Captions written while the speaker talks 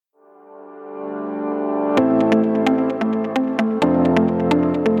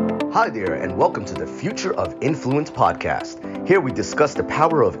Hi there, and welcome to the Future of Influence podcast. Here we discuss the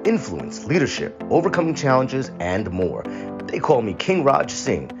power of influence, leadership, overcoming challenges, and more. They call me King Raj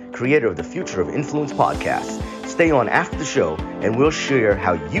Singh, creator of the Future of Influence podcast. Stay on after the show, and we'll share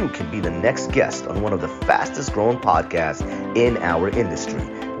how you can be the next guest on one of the fastest growing podcasts in our industry.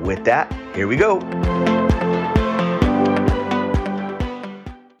 With that, here we go.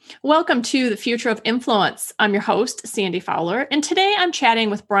 Welcome to the Future of Influence. I'm your host, Sandy Fowler, and today I'm chatting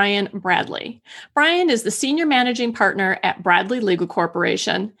with Brian Bradley. Brian is the Senior Managing Partner at Bradley Legal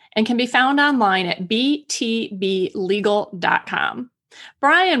Corporation and can be found online at btblegal.com.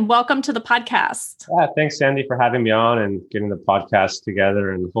 Brian, welcome to the podcast. Yeah, thanks, Sandy, for having me on and getting the podcast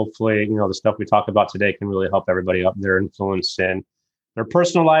together. And hopefully, the stuff we talk about today can really help everybody up their influence in their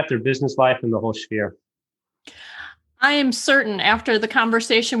personal life, their business life, and the whole sphere. I am certain after the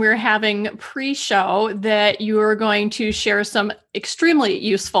conversation we were having pre-show that you are going to share some extremely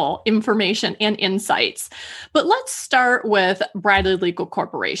useful information and insights. But let's start with Bradley Legal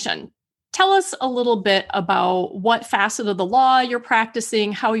Corporation. Tell us a little bit about what facet of the law you're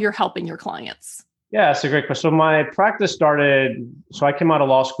practicing, how you're helping your clients. Yeah, that's a great question. So my practice started, I came out of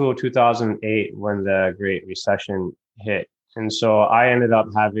law school in 2008 when the Great Recession hit. And so I ended up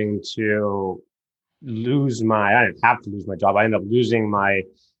having to I didn't have to lose my job. I ended up losing my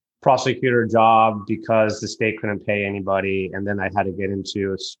prosecutor job because the state couldn't pay anybody. And then I had to get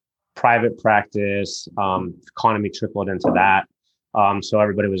into private practice. Economy trickled into that. So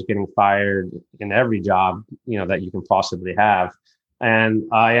everybody was getting fired in every job, that you can possibly have. And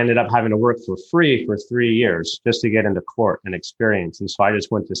I ended up having to work for free for 3 years just to get into court and experience. And so I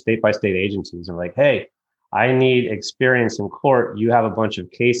just went to state by state agencies and like, hey, I need experience in court. You have a bunch of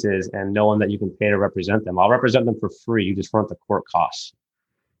cases and no one that you can pay to represent them. I'll represent them for free. You just front the court costs.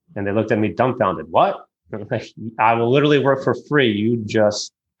 And they looked at me dumbfounded. What? I will literally work for free. You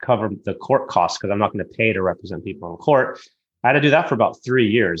just cover the court costs because I'm not going to pay to represent people in court. I had to do that for about 3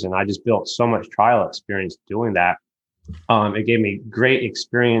 years. And I just built so much trial experience doing that. It gave me great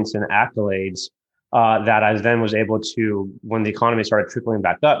experience and accolades that I then was able to, when the economy started trickling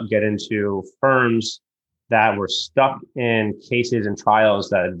back up, get into firms that were stuck in cases and trials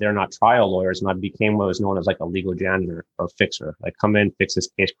that they're not trial lawyers. And I became what was known as like a legal janitor or fixer, like come in, fix this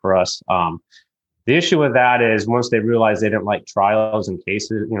case for us. The issue with that is once they realized they didn't like trials and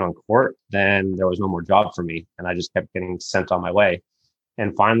cases, in court, then there was no more job for me. And I just kept getting sent on my way.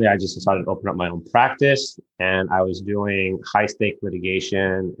 And finally, I just decided to open up my own practice and I was doing high stake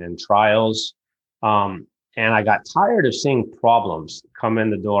litigation and trials. And I got tired of seeing problems come in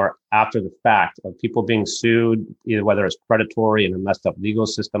the door after the fact of people being sued, either whether it's predatory in a messed up legal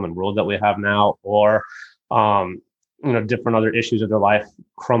system and world that we have now, or, different other issues of their life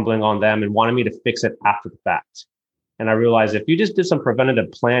crumbling on them and wanting me to fix it after the fact. And I realized if you just did some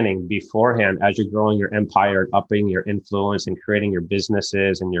preventative planning beforehand as you're growing your empire and upping your influence and creating your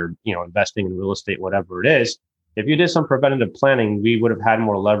businesses and you're, investing in real estate, whatever it is, if you did some preventative planning, we would have had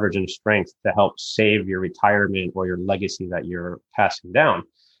more leverage and strength to help save your retirement or your legacy that you're passing down.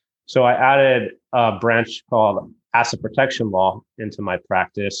 So I added a branch called asset protection law into my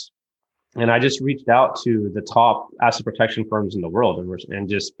practice. And I just reached out to the top asset protection firms in the world and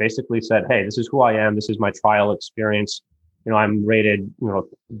just basically said, hey, this is who I am. This is my trial experience. I'm rated,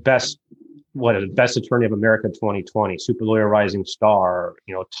 best attorney of America 2020, super lawyer rising star,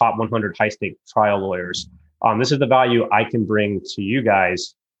 top 100 high stake trial lawyers. This is the value I can bring to you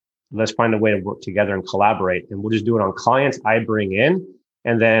guys. Let's find a way to work together and collaborate. And we'll just do it on clients I bring in.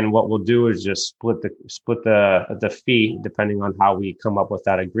 And then what we'll do is just split the fee depending on how we come up with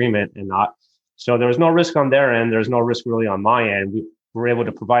that agreement and not. So there was no risk on their end. There's no risk really on my end. We were able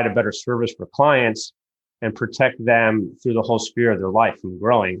to provide a better service for clients and protect them through the whole sphere of their life from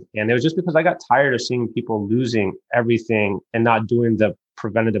growing. And it was just because I got tired of seeing people losing everything and not doing the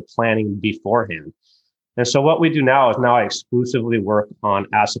preventative planning beforehand. And so what we do now is I exclusively work on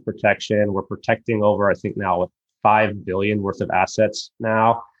asset protection. We're protecting over, I think now, 5 billion worth of assets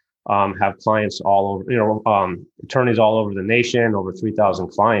now. Have clients all over, attorneys all over the nation, over 3,000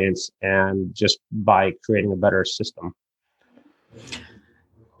 clients, and just by creating a better system.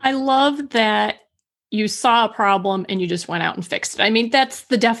 I love that you saw a problem and you just went out and fixed it. I mean, that's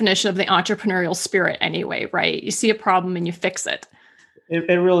the definition of the entrepreneurial spirit anyway, right? You see a problem and you fix it.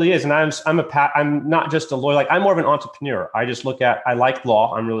 It really is. And I'm not just a lawyer. Like I'm more of an entrepreneur. I like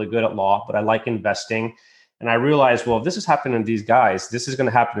law. I'm really good at law, but I like investing. And I realized, well, if this is happening to these guys, this is going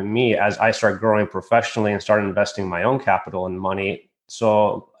to happen to me as I start growing professionally and start investing my own capital and money.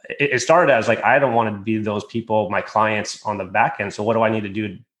 So it started as like, I don't want to be those people, my clients on the back end. So what do I need to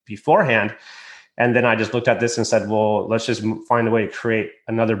do beforehand? And then I just looked at this and said, well, let's just find a way to create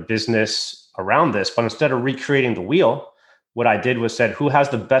another business around this. But instead of recreating the wheel, what I did was said, who has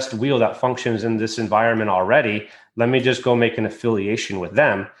the best wheel that functions in this environment already? Let me just go make an affiliation with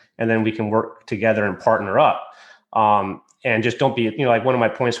them, and then we can work together and partner up. And just don't be, like one of my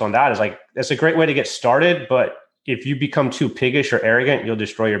points on that is like, it's a great way to get started, but if you become too piggish or arrogant, you'll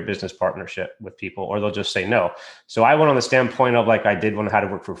destroy your business partnership with people, or they'll just say no. So I went on the standpoint of like I did when I had to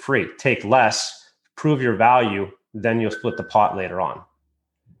work for free, take less, prove your value, then you'll split the pot later on.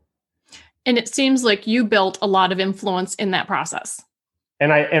 And it seems like you built a lot of influence in that process.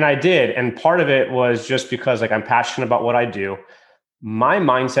 And I did. And part of it was just because like I'm passionate about what I do. My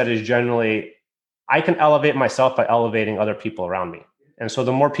mindset is generally, I can elevate myself by elevating other people around me. And so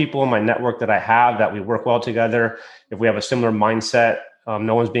the more people in my network that I have, that we work well together, if we have a similar mindset,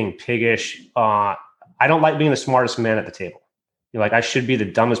 no one's being piggish. I don't like being the smartest man at the table. Like I should be the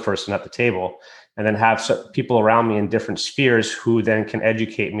dumbest person at the table, and then have people around me in different spheres who then can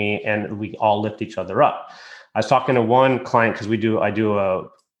educate me, and we all lift each other up. I was talking to one client because I do a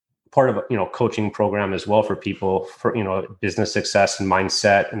part of a coaching program as well for people for business success and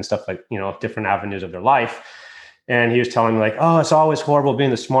mindset and stuff like different avenues of their life. And he was telling me like, oh, it's always horrible being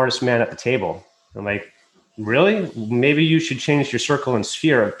the smartest man at the table. I'm like, really? Maybe you should change your circle and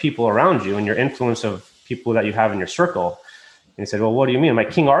sphere of people around you and your influence of people that you have in your circle. And he said, well, what do you mean? I'm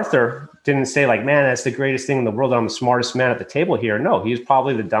like, King Arthur didn't say like, man, that's the greatest thing in the world. I'm the smartest man at the table here. No, he's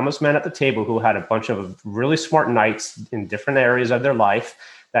probably the dumbest man at the table who had a bunch of really smart knights in different areas of their life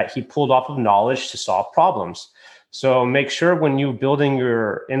that he pulled off of knowledge to solve problems. So make sure when you're building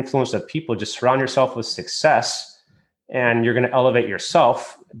your influence of people, just surround yourself with success, and you're going to elevate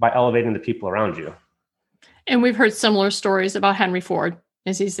yourself by elevating the people around you. And we've heard similar stories about Henry Ford.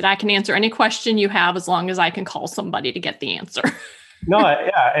 As he said, I can answer any question you have as long as I can call somebody to get the answer. No,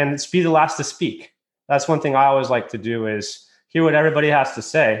 yeah. And it's be the last to speak. That's one thing I always like to do is hear what everybody has to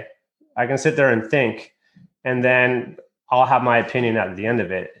say. I can sit there and think, and then I'll have my opinion at the end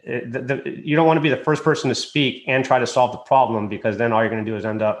of it. You don't want to be the first person to speak and try to solve the problem, because then all you're going to do is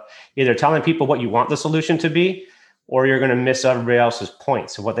end up either telling people what you want the solution to be, or you're going to miss everybody else's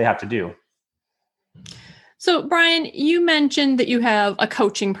points of what they have to do. So, Brian, you mentioned that you have a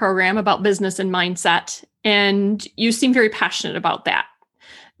coaching program about business and mindset, and you seem very passionate about that.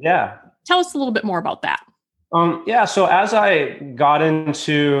 Yeah. Tell us a little bit more about that. Yeah. So as I got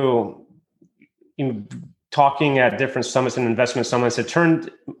into talking at different summits and investment summits, it turned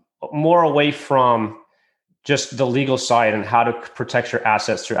more away from just the legal side and how to protect your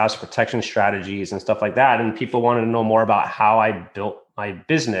assets through asset protection strategies and stuff like that. And people wanted to know more about how I built my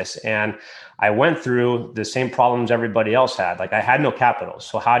business. And I went through the same problems everybody else had. Like I had no capital.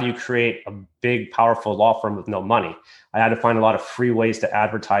 So how do you create a big, powerful law firm with no money? I had to find a lot of free ways to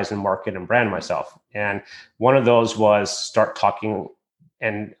advertise and market and brand myself. And one of those was start talking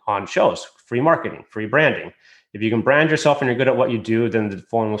and on shows, free marketing, free branding. If you can brand yourself and you're good at what you do, then the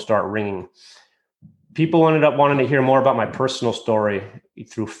phone will start ringing. People ended up wanting to hear more about my personal story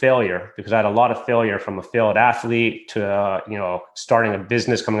through failure, because I had a lot of failure, from a failed athlete to, starting a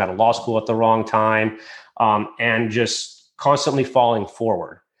business, coming out of law school at the wrong time, and just constantly falling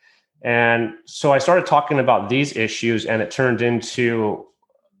forward. And so I started talking about these issues, and it turned into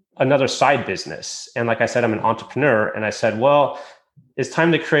another side business. And like I said, I'm an entrepreneur, and I said, well, it's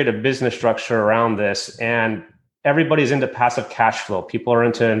time to create a business structure around this. And everybody's into passive cash flow. People are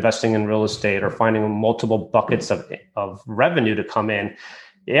into investing in real estate or finding multiple buckets of revenue to come in.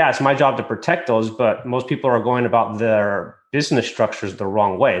 Yeah, it's my job to protect those, but most people are going about their business structures the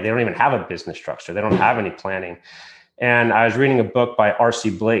wrong way. They don't even have a business structure. They don't have any planning. And I was reading a book by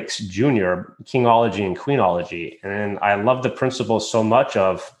R.C. Blakes Jr., Kingology and Queenology. And I love the principles so much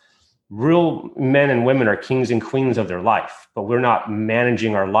of real men and women are kings and queens of their life, but we're not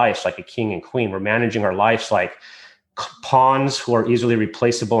managing our lives like a king and queen. We're managing our lives like pawns who are easily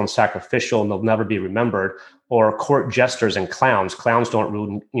replaceable and sacrificial, and they'll never be remembered, or court jesters and clowns. Clowns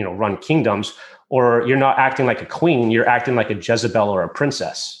don't run kingdoms. Or you're not acting like a queen, you're acting like a Jezebel or a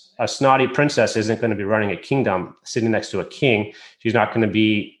princess. A snotty princess isn't going to be running a kingdom sitting next to a king. She's not going to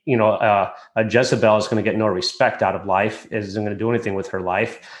be, a Jezebel is going to get no respect out of life, isn't going to do anything with her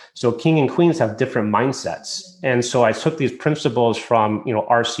life. So king and queens have different mindsets. And so I took these principles from,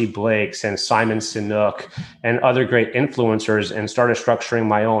 R.C. Blakes and Simon Sinek and other great influencers and started structuring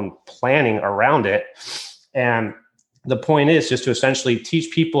my own planning around it. And the point is just to essentially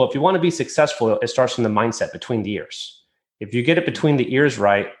teach people, if you want to be successful, it starts from the mindset between the ears. If you get it between the ears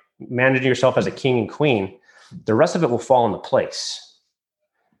right, managing yourself as a king and queen, the rest of it will fall into place.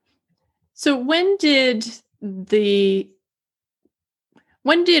 So when did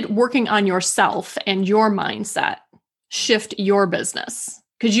When did working on yourself and your mindset shift your business?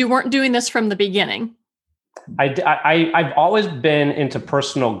 Because you weren't doing this from the beginning. I've always been into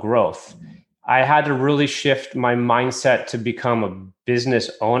personal growth. I had to really shift my mindset to become a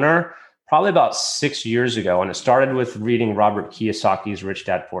business owner probably about 6 years ago. And it started with reading Robert Kiyosaki's Rich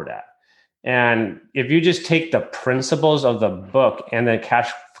Dad, Poor Dad. And if you just take the principles of the book and the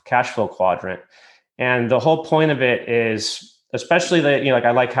cash flow quadrant, and the whole point of it is, especially that, like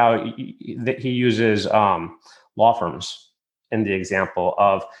I like how he uses law firms in the example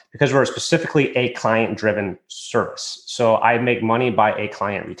of, because we're specifically a client-driven service. So I make money by a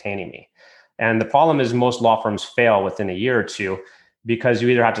client retaining me. And the problem is most law firms fail within a year or two because you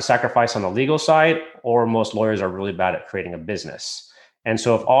either have to sacrifice on the legal side or most lawyers are really bad at creating a business. And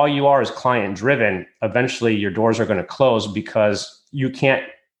so if all you are is client-driven, eventually your doors are going to close because you can't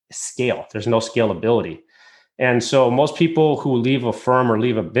scale. There's no scalability. And so most people who leave a firm or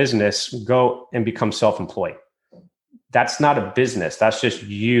leave a business go and become self-employed. That's not a business. That's just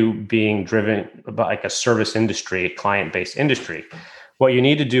you being driven by like a service industry, client-based industry. What you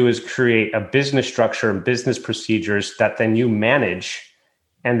need to do is create a business structure and business procedures that then you manage,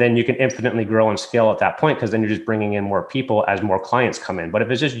 and then you can infinitely grow and scale at that point, because then you're just bringing in more people as more clients come in. But if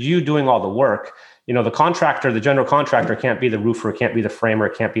it's just you doing all the work, the contractor, the general contractor can't be the roofer, can't be the framer,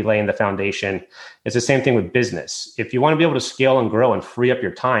 can't be laying the foundation. It's the same thing with business. If you want to be able to scale and grow and free up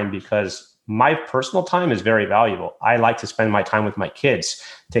your time, because my personal time is very valuable. I like to spend my time with my kids,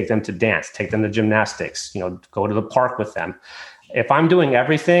 take them to dance, take them to gymnastics, go to the park with them. If I'm doing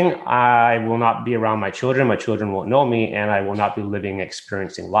everything, I will not be around my children. My children won't know me, and I will not be living,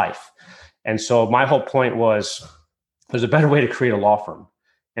 experiencing life. And so my whole point was, there's a better way to create a law firm.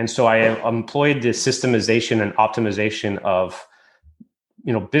 And so I employed the systemization and optimization of,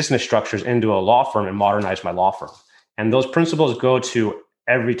 business structures into a law firm and modernized my law firm. And those principles go to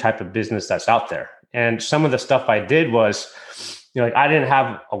every type of business that's out there. And some of the stuff I did was, I didn't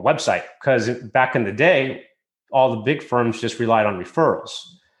have a website, because back in the day, all the big firms just relied on referrals.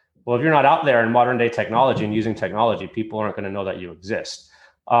 Well, if you're not out there in modern day technology and using technology, people aren't going to know that you exist.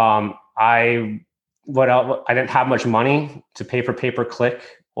 I didn't have much money to pay for pay-per-click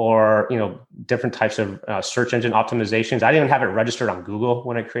or different types of search engine optimizations. I didn't even have it registered on Google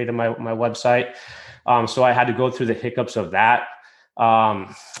when I created my website. So I had to go through the hiccups of that.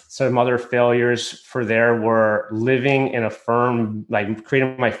 Some other failures for there were living in a firm, like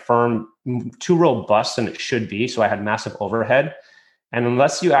creating my firm too robust than it should be. So I had massive overhead. And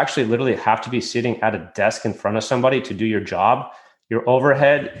unless you actually literally have to be sitting at a desk in front of somebody to do your job, your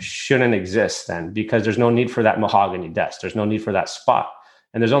overhead shouldn't exist then, because there's no need for that mahogany desk. There's no need for that spot.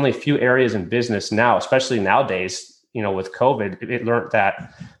 And there's only a few areas in business now, especially nowadays, with COVID, it learned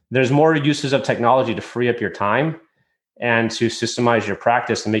that there's more uses of technology to free up your time and to systemize your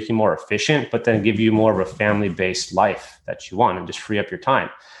practice and make you more efficient, but then give you more of a family-based life that you want and just free up your time.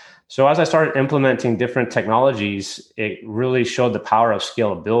 So as I started implementing different technologies, it really showed the power of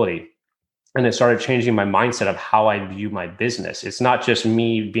scalability. And it started changing my mindset of how I view my business. It's not just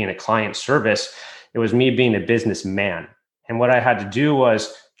me being a client service. It was me being a businessman. And what I had to do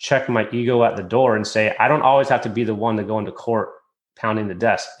was check my ego at the door and say, I don't always have to be the one to go into court pounding the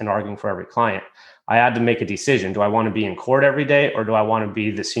desk and arguing for every client. I had to make a decision. Do I want to be in court every day, or do I want to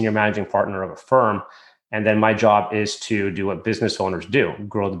be the senior managing partner of a firm? And then my job is to do what business owners do,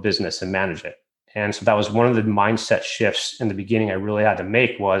 grow the business and manage it. And so that was one of the mindset shifts in the beginning I really had to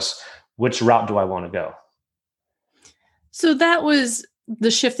make, was which route do I want to go? So that was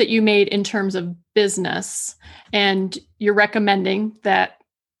the shift that you made in terms of business. And you're recommending that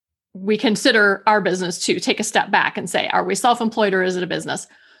we consider our business to take a step back and say, are we self-employed or is it a business?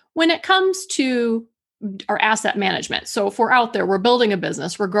 When it comes to our asset management, so if we're out there, we're building a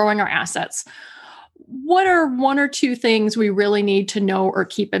business, we're growing our assets, what are one or two things we really need to know or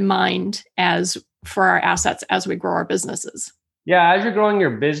keep in mind as for our assets as we grow our businesses? Yeah, as you're growing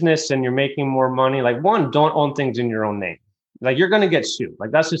your business and you're making more money, like one, don't own things in your own name. Like you're going to get sued.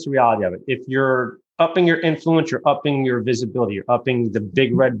 Like that's just the reality of it. If you're upping your influence, you're upping your visibility, you're upping the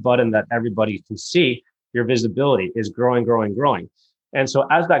big red button that everybody can see, your visibility is growing, growing, growing. And so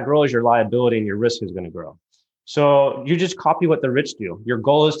as that grows, your liability and your risk is going to grow. So you just copy what the rich do. Your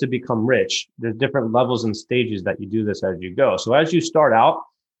goal is to become rich. There's different levels and stages that you do this as you go. So as you start out,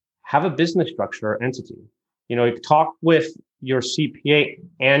 have a business structure or entity. Talk with your CPA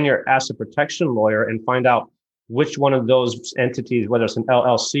and your asset protection lawyer and find out which one of those entities, whether it's an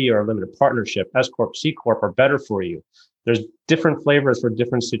LLC or a limited partnership, S Corp, C Corp, are better for you. There's different flavors for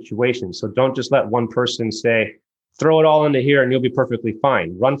different situations. So don't just let one person say, throw it all into here and you'll be perfectly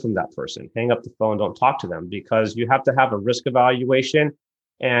fine. Run from that person. Hang up the phone. Don't talk to them, because you have to have a risk evaluation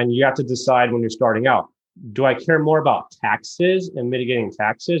And you have to decide when you're starting out, do I care more about taxes and mitigating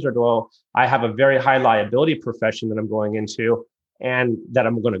taxes, or do I have a very high liability profession that I'm going into and that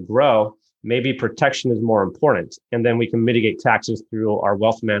I'm going to grow? Maybe protection is more important. And then we can mitigate taxes through our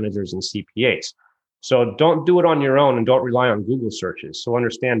wealth managers and CPAs. So don't do it on your own and don't rely on Google searches. So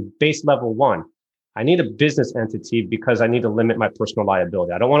understand base level one, I need a business entity because I need to limit my personal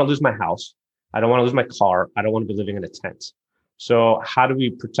liability. I don't want to lose my house. I don't want to lose my car. I don't want to be living in a tent. So how do we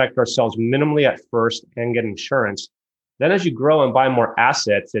protect ourselves minimally at first and get insurance? Then as you grow and buy more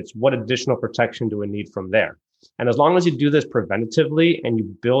assets, it's what additional protection do we need from there? And as long as you do this preventatively and you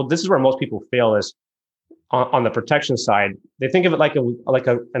build, this is where most people fail is on the protection side. They think of it like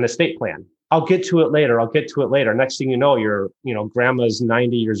an estate plan. I'll get to it later. I'll get to it later. Next thing you know, grandma's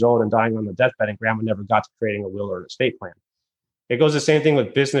 90 years old and dying on the deathbed, and grandma never got to creating a will or an estate plan. It goes the same thing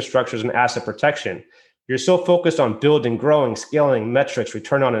with business structures and asset protection. You're so focused on building, growing, scaling, metrics,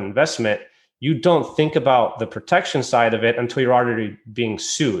 return on investment, you don't think about the protection side of it until you're already being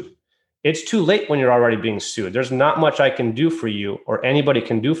sued. It's too late when you're already being sued. There's not much I can do for you or anybody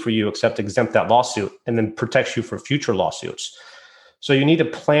can do for you except exempt that lawsuit and then protects you for future lawsuits. So you need to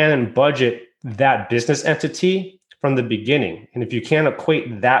plan and budget that business entity from the beginning. And if you can't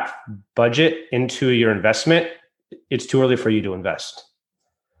equate that budget into your investment, it's too early for you to invest.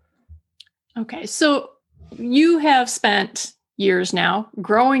 Okay. So you have spent years now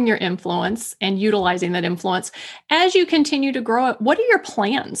growing your influence and utilizing that influence. As you continue to grow it, what are your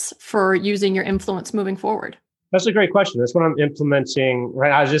plans for using your influence moving forward? That's a great question. That's what I'm implementing.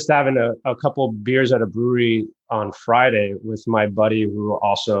 Right. I was just having a couple of beers at a brewery on Friday with my buddy who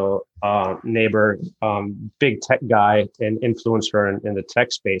also neighbor, big tech guy and influencer in the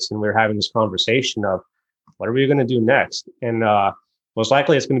tech space. And we were having this conversation of what are we going to do next? And most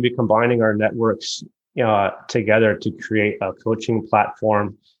likely it's going to be combining our networks together to create a coaching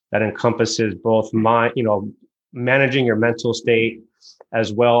platform that encompasses both managing your mental state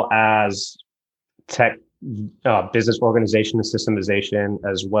as well as tech, business organization and systemization,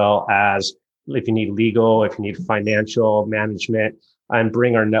 as well as if you need legal, if you need financial management, and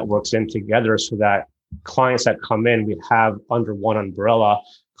bring our networks in together so that clients that come in, we have under one umbrella,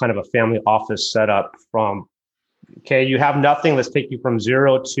 kind of a family office set up from, okay, you have nothing, let's take you from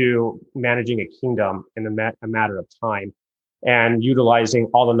zero to managing a kingdom in a matter of time, and utilizing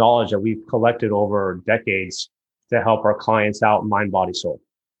all the knowledge that we've collected over decades to help our clients out mind, body, soul.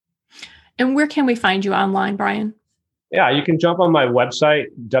 And where can we find you online, Brian? Yeah, you can jump on my website,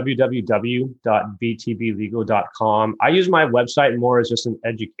 www.btblegal.com. I use my website more as just an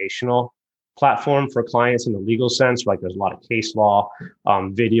educational platform for clients in the legal sense. Like there's a lot of case law,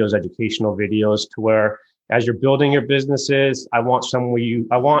 videos, educational videos, to where as you're building your businesses, I want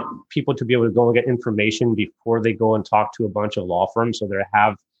people to be able to go and get information before they go and talk to a bunch of law firms, so they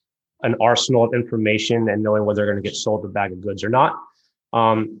have an arsenal of information and knowing whether they're going to get sold a bag of goods or not.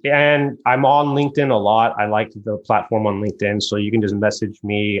 And I'm on LinkedIn a lot. I like the platform on LinkedIn, so you can just message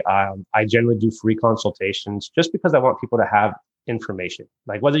me. I generally do free consultations just because I want people to have information.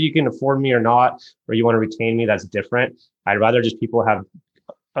 Like whether you can afford me or not, or you want to retain me, that's different. I'd rather just people have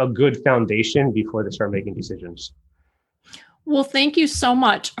a good foundation before they start making decisions. Well, thank you so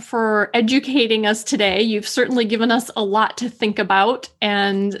much for educating us today. You've certainly given us a lot to think about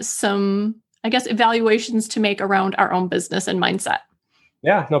and some, evaluations to make around our own business and mindset.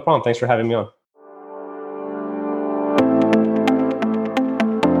 Yeah, no problem. Thanks for having me on.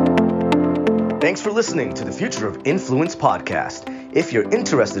 Thanks for listening to the Future of Influence podcast. If you're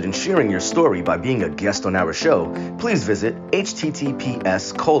interested in sharing your story by being a guest on our show, please visit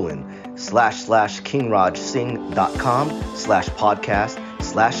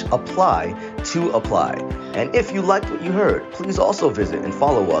https://kingrajsingh.com/podcast/apply to apply. And if you liked what you heard, please also visit and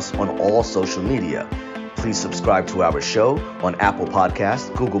follow us on all social media. Please subscribe to our show on Apple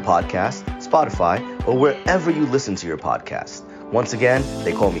Podcasts, Google Podcasts, Spotify, or wherever you listen to your podcast. Once again,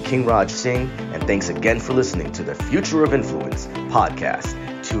 they call me King Raj Singh, and thanks again for listening to the Future of Influence podcast.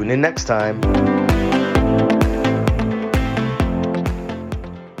 Tune in next time.